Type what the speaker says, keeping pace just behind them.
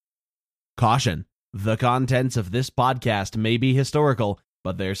Caution: the contents of this podcast may be historical,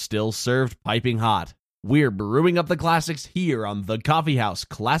 but they're still served piping hot. We're brewing up the classics here on the Coffee House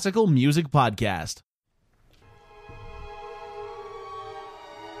Classical Music Podcast.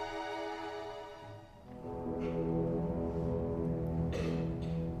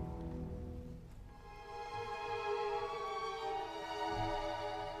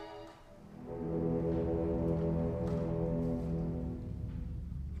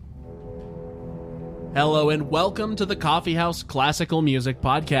 Hello and welcome to the Coffee House Classical Music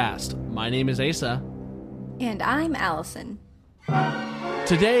Podcast. My name is Asa. And I'm Allison.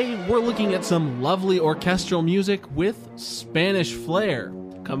 Today, we're looking at some lovely orchestral music with Spanish flair,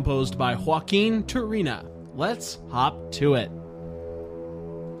 composed by Joaquin Turina. Let's hop to it.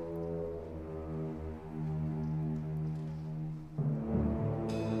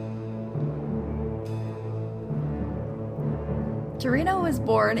 Turina was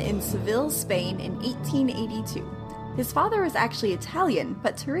born in Seville, Spain in 1882. His father was actually Italian,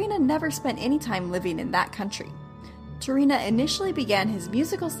 but Turina never spent any time living in that country. Turina initially began his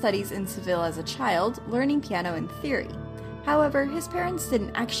musical studies in Seville as a child, learning piano and theory. However, his parents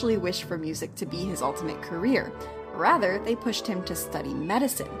didn't actually wish for music to be his ultimate career. Rather, they pushed him to study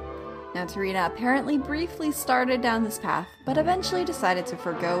medicine. Now, Turina apparently briefly started down this path, but eventually decided to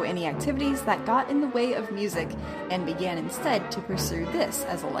forego any activities that got in the way of music and began instead to pursue this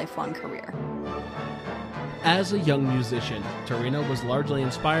as a lifelong career. As a young musician, Turina was largely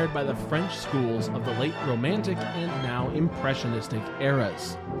inspired by the French schools of the late Romantic and now Impressionistic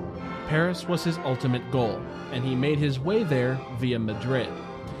eras. Paris was his ultimate goal, and he made his way there via Madrid.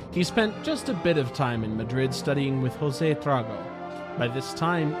 He spent just a bit of time in Madrid studying with José Trago. By this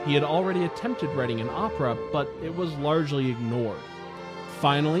time, he had already attempted writing an opera, but it was largely ignored.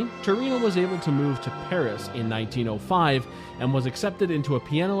 Finally, Turina was able to move to Paris in 1905 and was accepted into a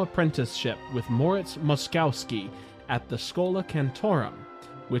piano apprenticeship with Moritz Moszkowski at the Schola Cantorum,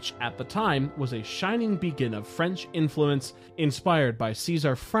 which at the time was a shining beacon of French influence inspired by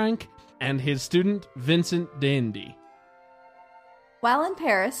César Franck and his student Vincent d'Indy. While in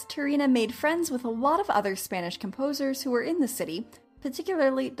Paris, Turina made friends with a lot of other Spanish composers who were in the city,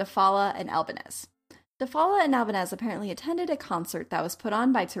 particularly de Falla and Albéniz. De Falla and Albéniz apparently attended a concert that was put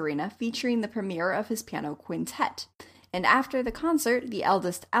on by Turina featuring the premiere of his piano quintet. And after the concert, the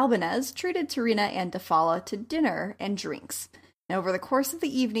eldest Albéniz treated Turina and de Falla to dinner and drinks. And over the course of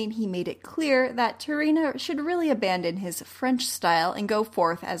the evening, he made it clear that Turina should really abandon his French style and go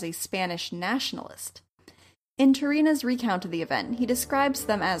forth as a Spanish nationalist. In Turina's recount of the event, he describes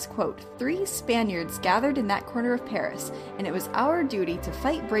them as, quote, 3 Spaniards gathered in that corner of Paris, and it was our duty to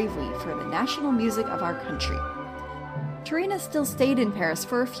fight bravely for the national music of our country. Turina still stayed in Paris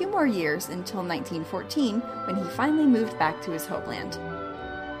for a few more years until 1914, when he finally moved back to his homeland.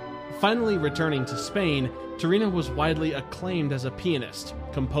 Finally returning to Spain, Turina was widely acclaimed as a pianist,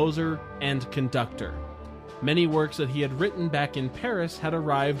 composer, and conductor. Many works that he had written back in Paris had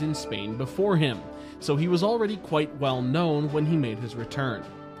arrived in Spain before him, so he was already quite well known when he made his return.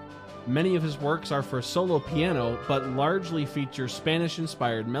 Many of his works are for solo piano, but largely feature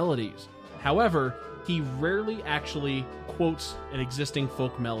Spanish-inspired melodies. However, he rarely actually quotes an existing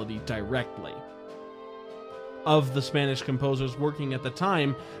folk melody directly. Of the Spanish composers working at the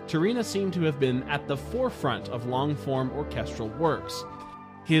time, Turina seemed to have been at the forefront of long-form orchestral works.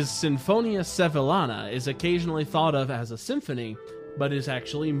 His Sinfonia Sevillana is occasionally thought of as a symphony, but is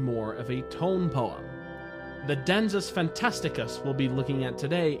actually more of a tone poem. The Danzas fantasticas we'll be looking at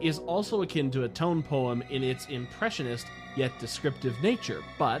today is also akin to a tone poem in its impressionist yet descriptive nature,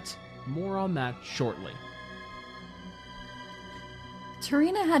 but more on that shortly.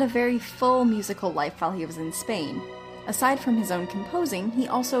 Turina had a very full musical life while he was in Spain. Aside from his own composing, he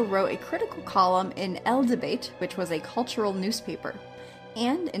also wrote a critical column in El Debate, which was a cultural newspaper.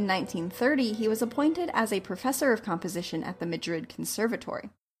 And in 1930, he was appointed as a professor of composition at the Madrid Conservatory.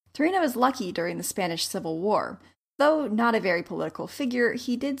 Turina was lucky during the Spanish Civil War. Though not a very political figure,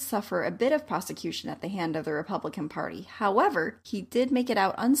 he did suffer a bit of prosecution at the hand of the Republican Party. However, he did make it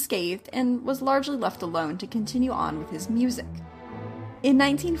out unscathed and was largely left alone to continue on with his music. In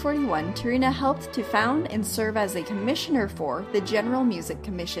 1941, Turina helped to found and serve as a commissioner for the General Music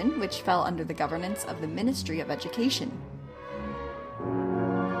Commission, which fell under the governance of the Ministry of Education.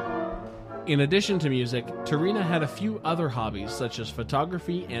 In addition to music, Turina had a few other hobbies such as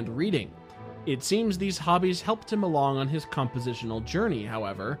photography and reading. It seems these hobbies helped him along on his compositional journey,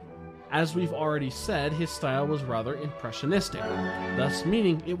 however. As we've already said, his style was rather impressionistic, thus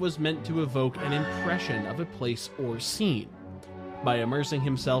meaning it was meant to evoke an impression of a place or scene. By immersing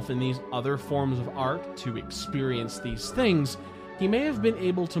himself in these other forms of art to experience these things, he may have been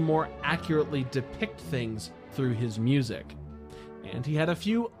able to more accurately depict things through his music. And he had a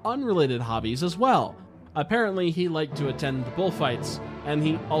few unrelated hobbies as well. Apparently, he liked to attend the bullfights, and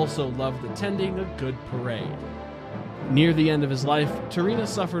he also loved attending a good parade. Near the end of his life, Turina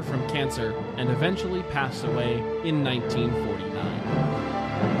suffered from cancer and eventually passed away in 1949.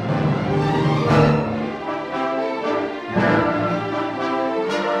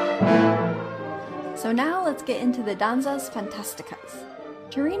 So now let's get into the Danzas fantasticas.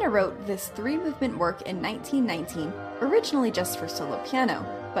 Turina wrote this three-movement work in 1919, originally just for solo piano,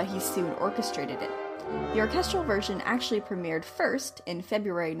 but he soon orchestrated it. The orchestral version actually premiered first in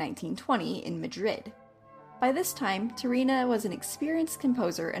February 1920 in Madrid. By this time, Turina was an experienced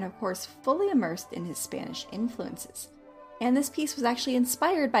composer and of course fully immersed in his Spanish influences. And this piece was actually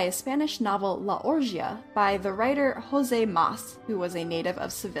inspired by a Spanish novel La Orgia by the writer José Mas, who was a native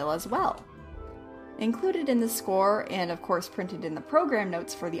of Seville as well. Included in the score, and of course printed in the program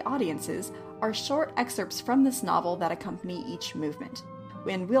notes for the audiences, are short excerpts from this novel that accompany each movement.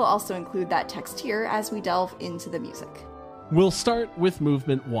 And we'll also include that text here as we delve into the music. We'll start with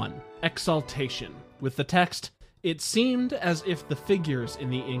Movement 1, Exaltation, with the text, "It seemed as if the figures in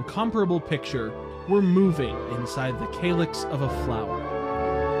the incomparable picture were moving inside the calyx of a flower."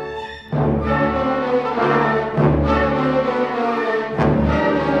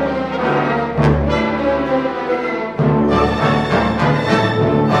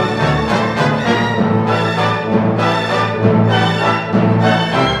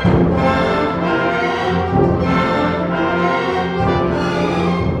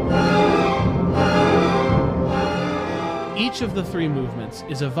 Each of the three movements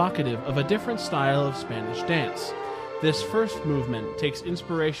is evocative of a different style of Spanish dance. This first movement takes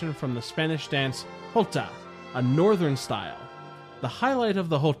inspiration from the Spanish dance jota, a northern style. The highlight of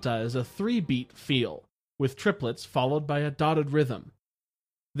the jota is a 3-beat feel, with triplets followed by a dotted rhythm.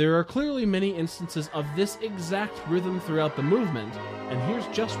 There are clearly many instances of this exact rhythm throughout the movement, and here's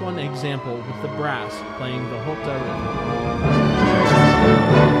just one example with the brass playing the jota rhythm.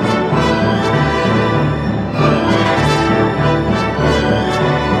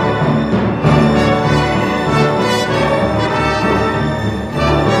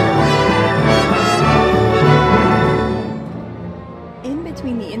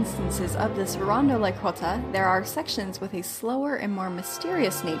 Of this rondo like jota, there are sections with a slower and more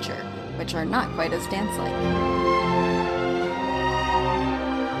mysterious nature, which are not quite as dance-like.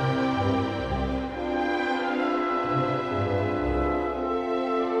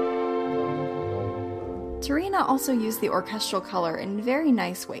 Turina also used the orchestral color in very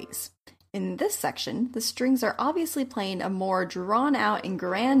nice ways. In this section, the strings are obviously playing a more drawn-out and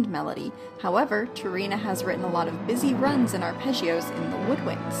grand melody. However, Turina has written a lot of busy runs and arpeggios in the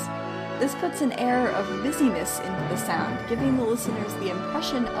woodwinds. This puts an air of busyness into the sound, giving the listeners the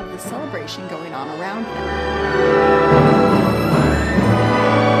impression of the celebration going on around them.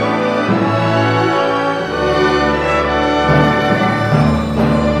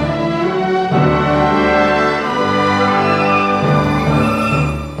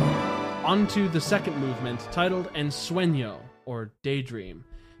 On to the second movement, titled Ensueño, or Daydream.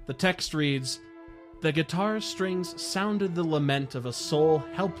 The text reads, "The guitar strings sounded the lament of a soul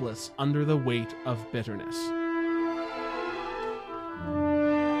helpless under the weight of bitterness."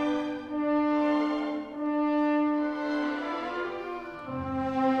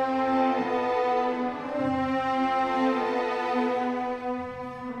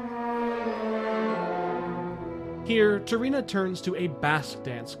 Here, Turina turns to a Basque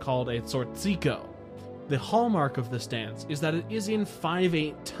dance called a zortziko. The hallmark of this dance is that it is in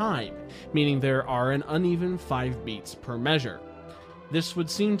 5/8 time, meaning there are an uneven 5 beats per measure. This would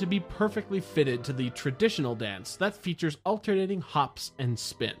seem to be perfectly fitted to the traditional dance that features alternating hops and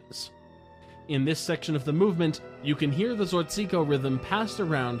spins. In this section of the movement, you can hear the zortziko rhythm passed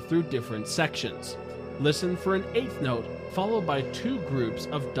around through different sections. Listen for an 8th note, followed by 2 groups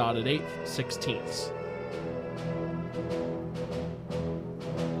of dotted 8th sixteenths.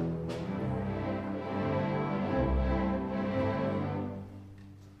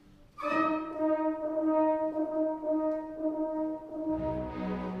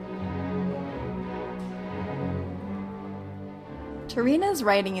 Turina's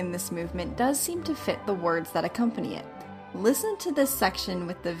writing in this movement does seem to fit the words that accompany it. Listen to this section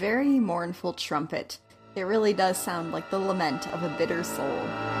with the very mournful trumpet. It really does sound like the lament of a bitter soul.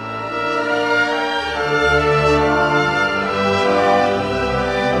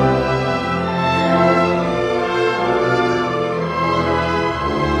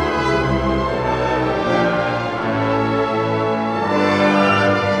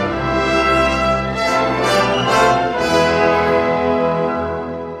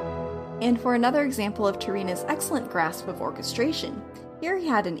 And for another example of Turina's excellent grasp of orchestration, here he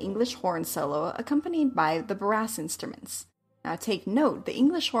had an English horn solo accompanied by the brass instruments. Now take note, the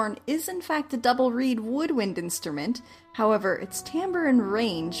English horn is in fact a double reed woodwind instrument, however its timbre and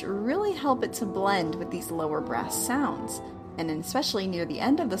range really help it to blend with these lower brass sounds, and especially near the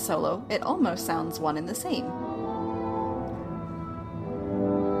end of the solo, it almost sounds one and the same.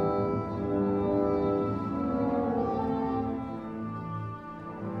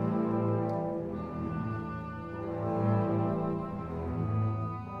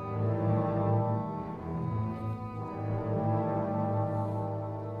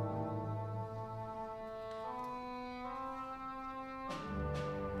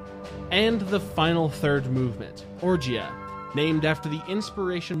 And the final third movement, Orgia, named after the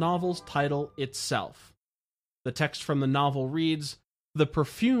inspiration novel's title itself. The text from the novel reads, "The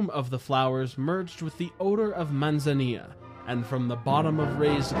perfume of the flowers merged with the odor of manzanilla, and from the bottom of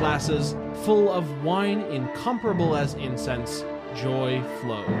raised glasses, full of wine incomparable as incense, joy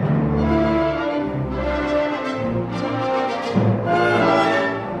flowed."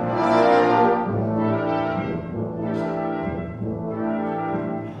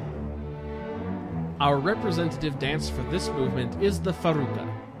 Our representative dance for this movement is the farruca,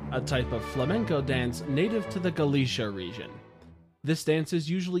 a type of flamenco dance native to the Galicia region. This dance is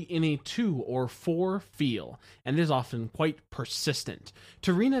usually in a 2 or 4 feel, and is often quite persistent.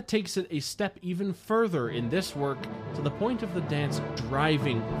 Turina takes it a step even further in this work, to the point of the dance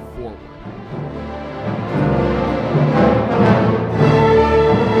driving forward.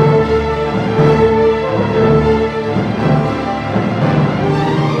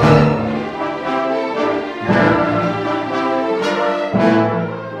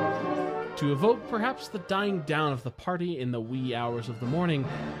 To evoke perhaps the dying down of the party in the wee hours of the morning,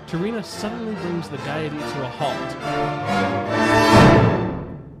 Turina suddenly brings the gaiety to a halt.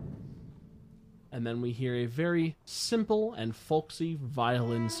 And then we hear a very simple and folksy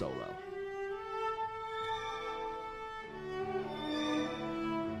violin solo.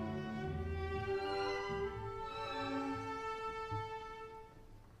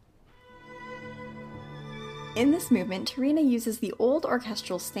 In this movement, Turina uses the old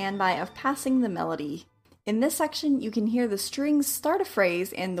orchestral standby of passing the melody. In this section, you can hear the strings start a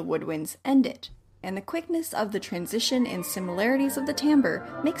phrase and the woodwinds end it. And the quickness of the transition and similarities of the timbre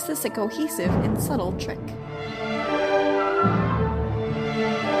makes this a cohesive and subtle trick.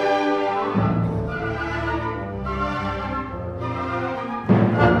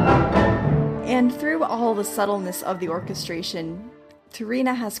 And through all the subtleness of the orchestration,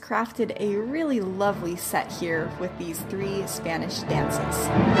 Turina has crafted a really lovely set here with these 3 Spanish dances.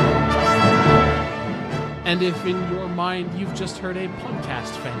 And if in your mind you've just heard a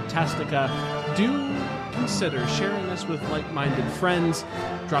podcast fantastica, do consider sharing us with like-minded friends,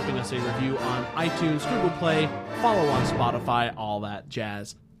 dropping us a review on iTunes, Google Play, follow on Spotify, all that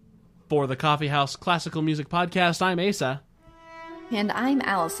jazz. For the Coffee House Classical Music Podcast, I'm Asa. And I'm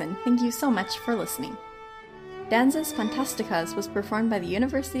Allison. Thank you so much for listening. Danzas, Fantasticas was performed by the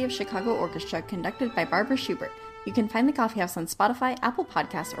University of Chicago Orchestra, conducted by Barbara Schubert. You can find The Coffee House on Spotify, Apple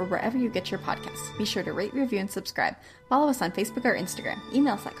Podcasts, or wherever you get your podcasts. Be sure to rate, review, and subscribe. Follow us on Facebook or Instagram.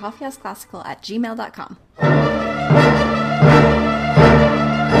 Email us at coffeehouseclassical@gmail.com.